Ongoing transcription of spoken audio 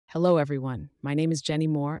Hello, everyone. My name is Jenny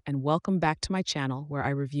Moore, and welcome back to my channel where I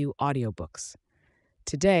review audiobooks.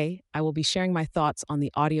 Today, I will be sharing my thoughts on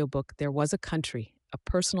the audiobook There Was a Country, A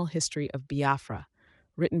Personal History of Biafra,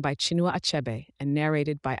 written by Chinua Achebe and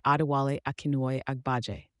narrated by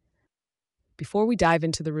Akinnuoye-Agbaje. Before we dive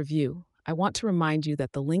into the review, I want to remind you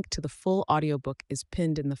that the link to the full audiobook is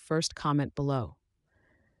pinned in the first comment below.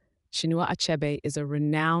 Chinua Achebe is a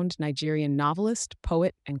renowned Nigerian novelist,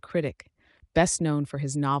 poet, and critic, best known for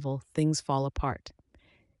his novel Things Fall Apart.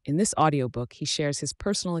 In this audiobook, he shares his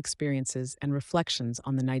personal experiences and reflections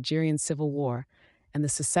on the Nigerian Civil War and the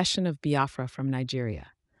secession of Biafra from Nigeria.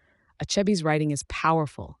 Achebe's writing is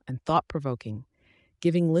powerful and thought-provoking,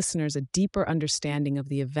 giving listeners a deeper understanding of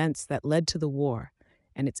the events that led to the war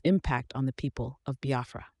and its impact on the people of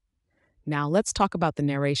Biafra. Now, let's talk about the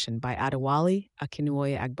narration by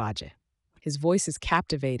Akinnuoye-Agbaje. His voice is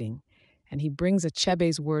captivating, and he brings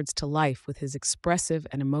Achebe's words to life with his expressive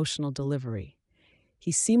and emotional delivery. He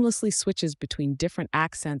seamlessly switches between different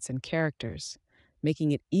accents and characters,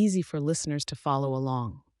 making it easy for listeners to follow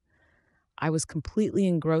along. I was completely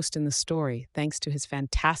engrossed in the story thanks to his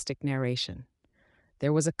fantastic narration.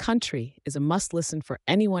 There Was a Country is a must-listen for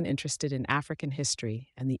anyone interested in African history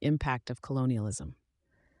and the impact of colonialism.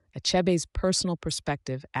 Achebe's personal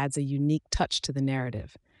perspective adds a unique touch to the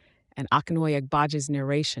narrative, and Akinnuoye-Agbaje's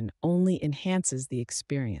narration only enhances the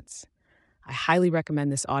experience. I highly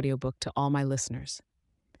recommend this audiobook to all my listeners.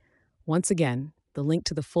 Once again, the link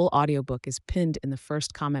to the full audiobook is pinned in the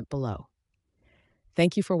first comment below.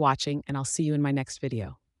 Thank you for watching, and I'll see you in my next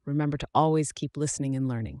video. Remember to always keep listening and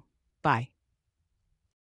learning. Bye.